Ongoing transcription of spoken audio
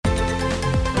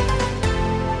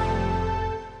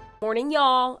Morning,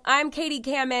 y'all. I'm Katie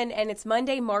Kamen, and it's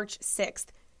Monday, March 6th.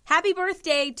 Happy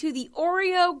birthday to the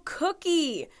Oreo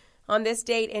cookie. On this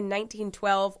date in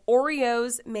 1912,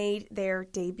 Oreos made their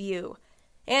debut.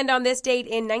 And on this date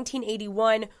in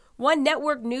 1981, one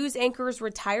network news anchor's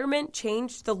retirement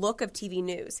changed the look of TV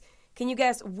news. Can you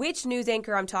guess which news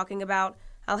anchor I'm talking about?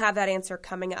 I'll have that answer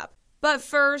coming up. But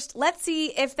first, let's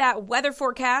see if that weather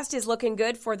forecast is looking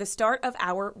good for the start of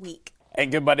our week. And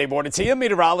good Monday morning to you.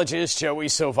 Meteorologist Joey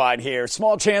Sovine here.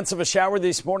 Small chance of a shower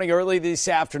this morning, early this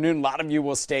afternoon. A lot of you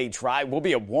will stay dry. Will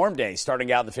be a warm day starting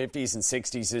out in the 50s and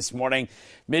 60s this morning.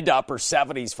 Mid to upper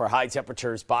 70s for high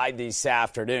temperatures by this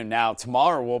afternoon. Now,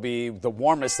 tomorrow will be the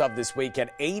warmest of this week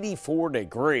at 84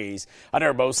 degrees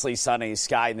under mostly sunny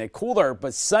sky. And the cooler,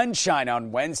 but sunshine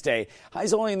on Wednesday.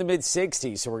 Highs only in the mid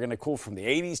 60s, so we're going to cool from the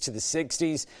 80s to the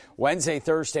 60s. Wednesday,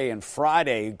 Thursday, and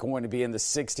Friday going to be in the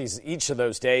 60s each of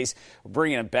those days. We're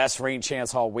bringing a best rain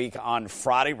chance all week on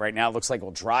Friday. Right now, it looks like we'll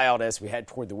dry out as we head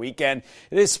toward the weekend.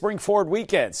 It is spring forward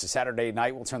weekend, so Saturday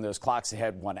night we'll turn those clocks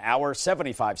ahead 1 hour.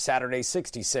 75 Saturday,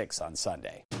 66 on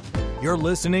Sunday. You're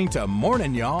listening to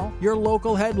Morning Y'all, your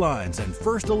local headlines and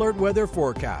first alert weather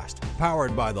forecast,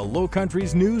 powered by the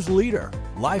Lowcountry's news leader,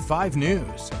 Live 5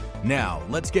 News. Now,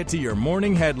 let's get to your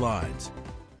morning headlines.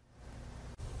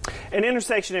 An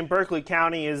intersection in Berkeley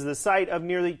County is the site of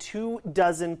nearly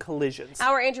 24 collisions.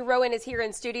 Our Andrew Rowan is here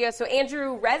in studio. So,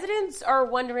 Andrew, residents are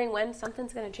wondering when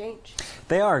something's going to change.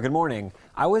 They are. Good morning.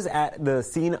 I was at the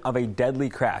scene of a deadly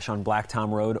crash on Black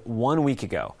Tom Road 1 week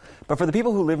ago. But for the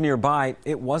people who live nearby,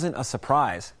 it wasn't a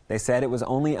surprise. They said it was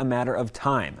only a matter of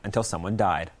time until someone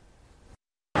died.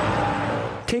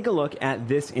 Take a look at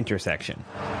this intersection.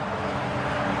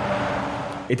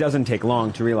 It doesn't take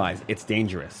long to realize it's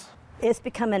dangerous. It's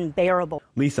become unbearable.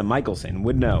 Lisa Michelson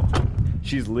would know.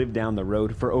 She's lived down the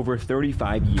road for over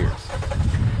 35 years.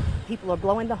 People are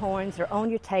blowing the horns, they're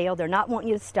on your tail, they're not wanting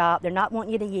you to stop, they're not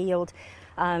wanting you to yield.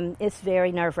 It's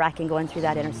very nerve-wracking going through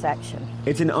that intersection.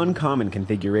 It's an uncommon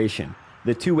configuration.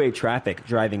 The two-way traffic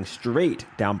driving straight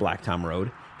down Black Tom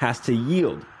Road has to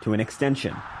yield to an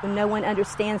extension. No one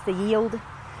understands the yield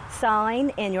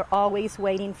sign, and you're always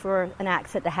waiting for an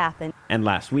accident to happen. And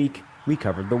last week, we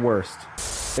covered the worst.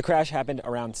 The crash happened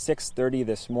around 6:30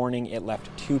 this morning. It left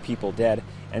 2 people dead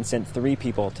and sent 3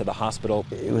 people to the hospital.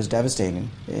 It was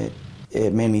devastating.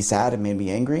 It made me sad. It made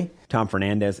me angry. Tom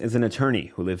Fernandez is an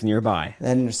attorney who lives nearby.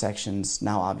 That intersection's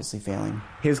now obviously failing.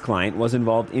 His client was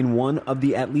involved in one of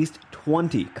the at least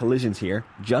 20 collisions here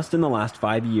just in the last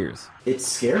 5 years. It's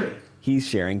scary. He's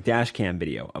sharing dash cam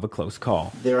video of a close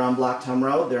call. They're on Black Tom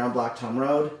Road,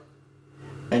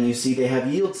 and you see they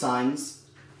have yield signs,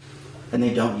 and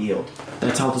they don't yield.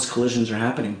 That's how those collisions are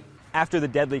happening. After the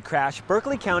deadly crash,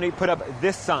 Berkeley County put up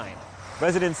this sign.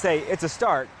 Residents say it's a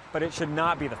start, but it should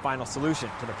not be the final solution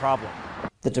to the problem.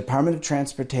 The Department of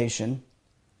Transportation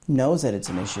knows that it's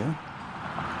an issue,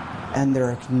 and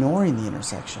they're ignoring the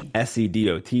intersection.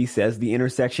 SCDOT says the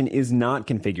intersection is not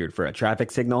configured for a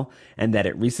traffic signal and that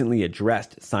it recently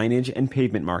addressed signage and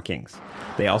pavement markings.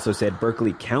 They also said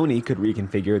Berkeley County could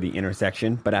reconfigure the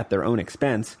intersection, but at their own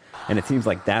expense, and it seems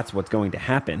like that's what's going to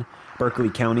happen. Berkeley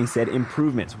County said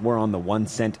improvements were on the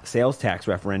 1-cent sales tax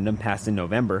referendum passed in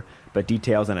November, but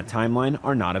details on a timeline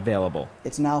are not available.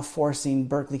 It's now forcing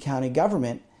Berkeley County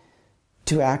government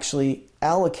to actually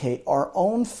allocate our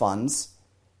own funds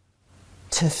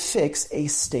to fix a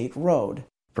state road.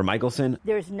 For Michelson,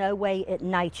 there's no way at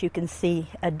night you can see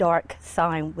a dark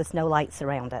sign with no lights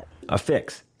around it. A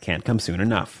fix can't come soon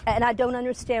enough. And I don't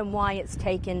understand why it's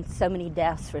taken so many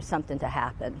deaths for something to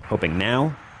happen. Hoping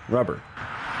now, rubber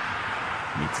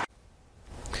meets.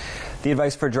 The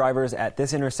advice for drivers at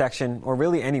this intersection, or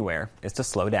really anywhere, is to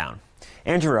slow down.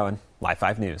 Andrew Rowan, Live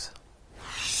 5 News.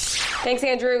 Thanks,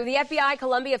 Andrew. The FBI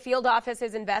Columbia field office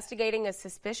is investigating a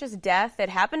suspicious death that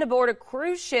happened aboard a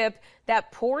cruise ship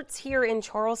that ports here in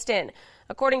Charleston.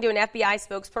 According to an FBI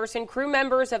spokesperson, crew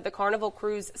members of the Carnival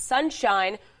cruise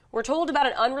Sunshine were told about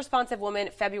an unresponsive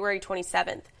woman February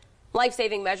 27th.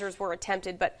 Life-saving measures were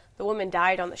attempted, but the woman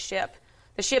died on the ship.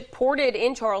 The ship ported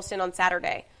in Charleston on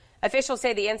Saturday. Officials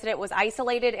say the incident was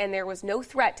isolated and there was no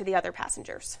threat to the other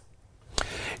passengers.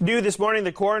 New this morning,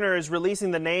 the coroner is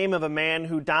releasing the name of a man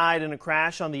who died in a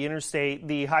crash on the interstate.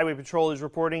 The Highway Patrol is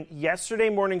reporting yesterday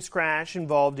morning's crash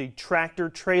involved a tractor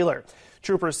trailer.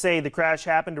 Troopers say the crash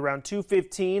happened around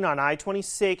 2:15 on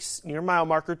I-26 near mile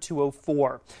marker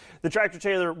 204. The tractor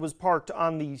trailer was parked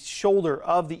on the shoulder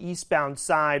of the eastbound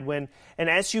side when an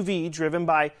SUV driven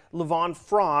by Levon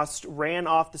Frost ran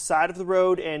off the side of the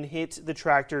road and hit the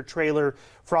tractor trailer.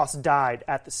 Frost died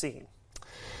at the scene.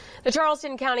 The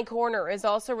Charleston County coroner is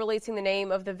also releasing the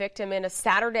name of the victim in a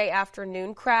Saturday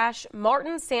afternoon crash.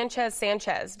 Martin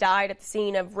Sanchez died at the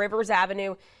scene of Rivers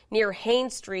Avenue near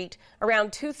Haines Street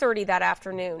around 2:30 that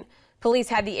afternoon. Police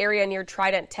had the area near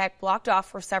Trident Tech blocked off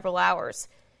for several hours.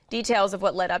 Details of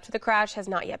what led up to the crash has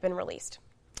not yet been released.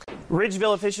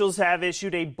 Ridgeville officials have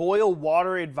issued a boil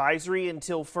water advisory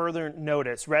until further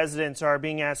notice. Residents are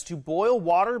being asked to boil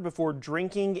water before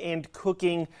drinking and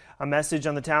cooking. A message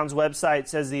on the town's website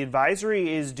says the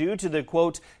advisory is due to the,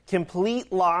 quote,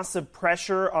 complete loss of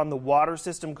pressure on the water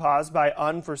system caused by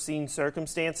unforeseen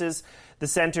circumstances. The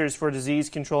Centers for Disease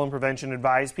Control and Prevention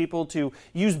advise people to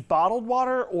use bottled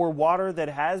water or water that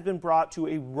has been brought to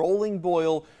a rolling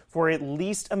boil for at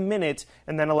least a minute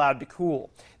and then allowed to cool.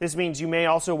 This means you may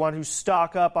also want to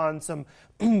stock up on some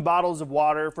bottles of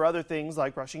water for other things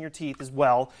like brushing your teeth as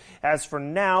well. As for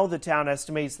now, the town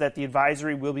estimates that the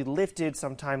advisory will be lifted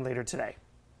sometime later today.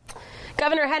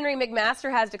 Governor Henry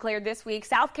McMaster has declared this week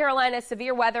South Carolina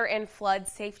Severe Weather and Flood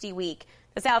Safety Week.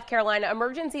 The South Carolina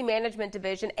Emergency Management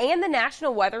Division and the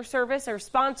National Weather Service are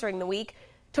sponsoring the week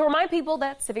to remind people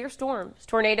that severe storms,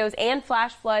 tornadoes, and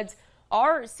flash floods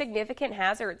are significant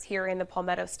hazards here in the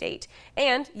Palmetto State,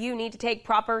 and you need to take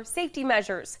proper safety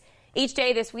measures. Each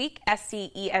day this week,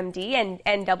 SCEMD and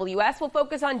NWS will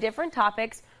focus on different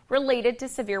topics related to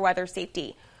severe weather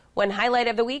safety. One highlight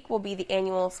of the week will be the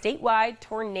annual statewide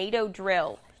tornado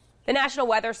drill. The National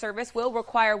Weather Service will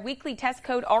require weekly test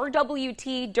code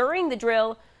RWT during the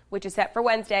drill, which is set for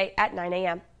Wednesday at 9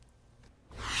 a.m.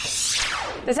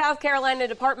 The South Carolina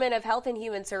Department of Health and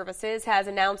Human Services has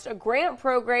announced a grant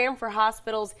program for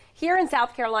hospitals here in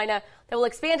South Carolina that will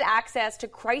expand access to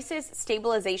crisis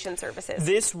stabilization services.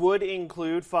 This would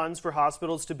include funds for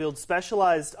hospitals to build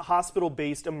specialized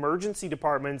hospital-based emergency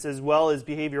departments as well as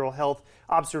behavioral health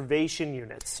observation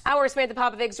units. Our Samantha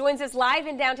Popovic joins us live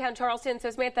in downtown Charleston. So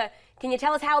Samantha, can you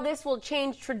tell us how this will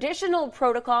change traditional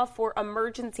protocol for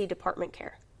emergency department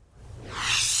care?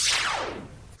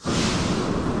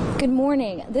 Good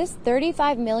morning. This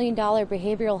 $35 million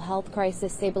behavioral health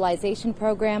crisis stabilization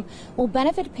program will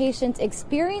benefit patients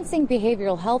experiencing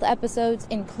behavioral health episodes,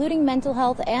 including mental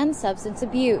health and substance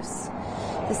abuse.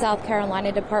 The South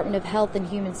Carolina Department of Health and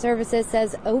Human Services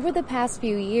says over the past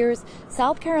few years,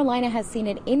 South Carolina has seen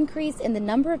an increase in the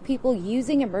number of people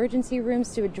using emergency rooms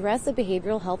to address a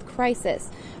behavioral health crisis,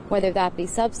 whether that be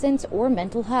substance or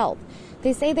mental health.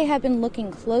 They say they have been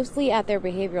looking closely at their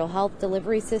behavioral health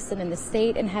delivery system in the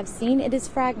state and have seen it is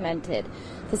fragmented.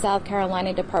 The South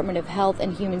Carolina Department of Health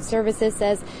and Human Services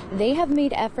says they have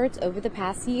made efforts over the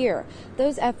past year.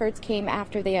 Those efforts came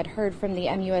after they had heard from the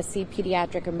MUSC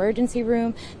Pediatric Emergency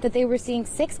Room that they were seeing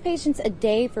 6 patients a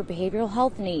day for behavioral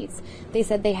health needs. They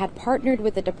said they had partnered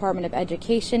with the Department of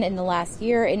Education in the last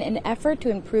year in an effort to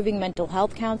improving mental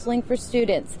health counseling for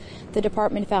students. The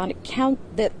department found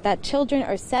that children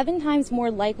are 7 times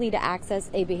more likely to access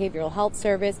a behavioral health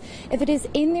service if it is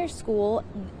in their school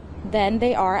than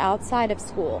they are outside of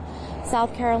school.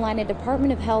 South Carolina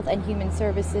Department of Health and Human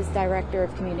Services Director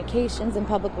of Communications and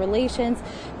Public Relations,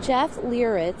 Jeff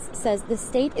Lieritz, says the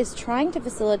state is trying to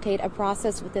facilitate a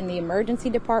process within the emergency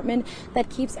department that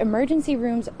keeps emergency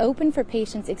rooms open for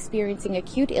patients experiencing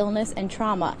acute illness and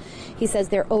trauma. He says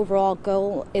their overall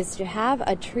goal is to have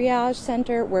a triage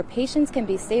center where patients can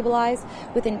be stabilized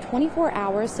within 24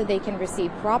 hours so they can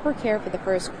receive proper care for the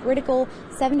first critical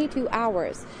 72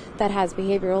 hours that has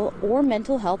behavioral or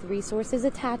mental health resources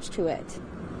attached to it.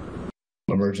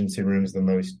 Emergency room is the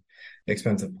most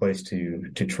expensive place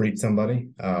to treat somebody.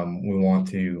 We want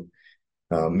to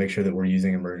make sure that we're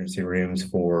using emergency rooms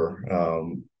for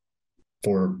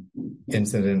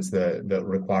incidents that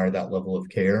require that level of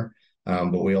care.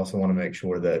 But we also want to make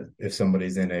sure that if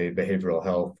somebody's in a behavioral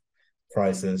health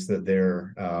crisis, that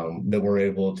we're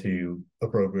able to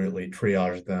appropriately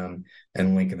triage them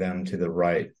and link them to the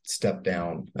right step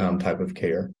down type of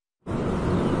care.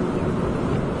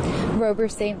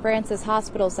 Rober St. Francis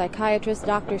Hospital psychiatrist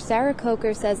Dr. Sarah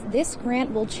Coker says this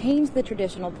grant will change the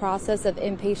traditional process of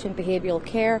inpatient behavioral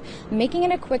care, making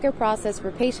it a quicker process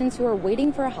for patients who are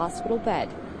waiting for a hospital bed.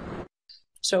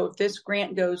 So if this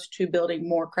grant goes to building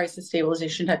more crisis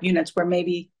stabilization type units where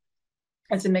maybe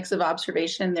it's a mix of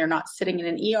observation, they're not sitting in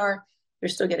an ER, they're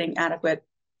still getting adequate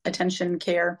attention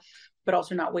care, but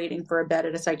also not waiting for a bed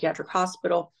at a psychiatric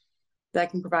hospital,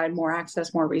 that can provide more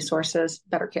access, more resources,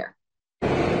 better care.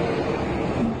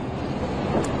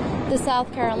 The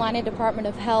South Carolina Department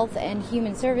of Health and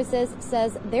Human Services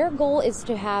says their goal is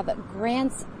to have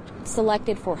grants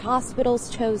selected for hospitals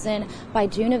chosen by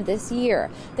June of this year.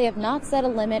 They have not set a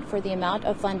limit for the amount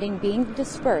of funding being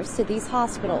dispersed to these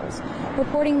hospitals.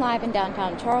 Reporting live in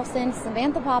downtown Charleston,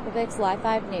 Samantha Popovics, Live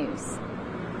 5 News.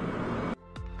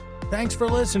 Thanks for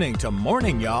listening to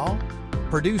Morning Y'all.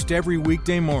 Produced every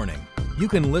weekday morning. You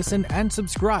can listen and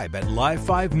subscribe at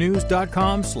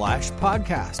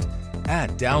live5news.com/podcast.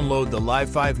 And download the Live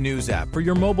 5 News app for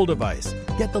your mobile device.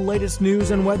 Get the latest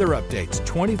news and weather updates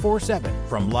 24/7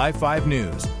 from Live 5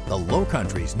 News, the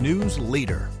Lowcountry's news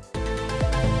leader.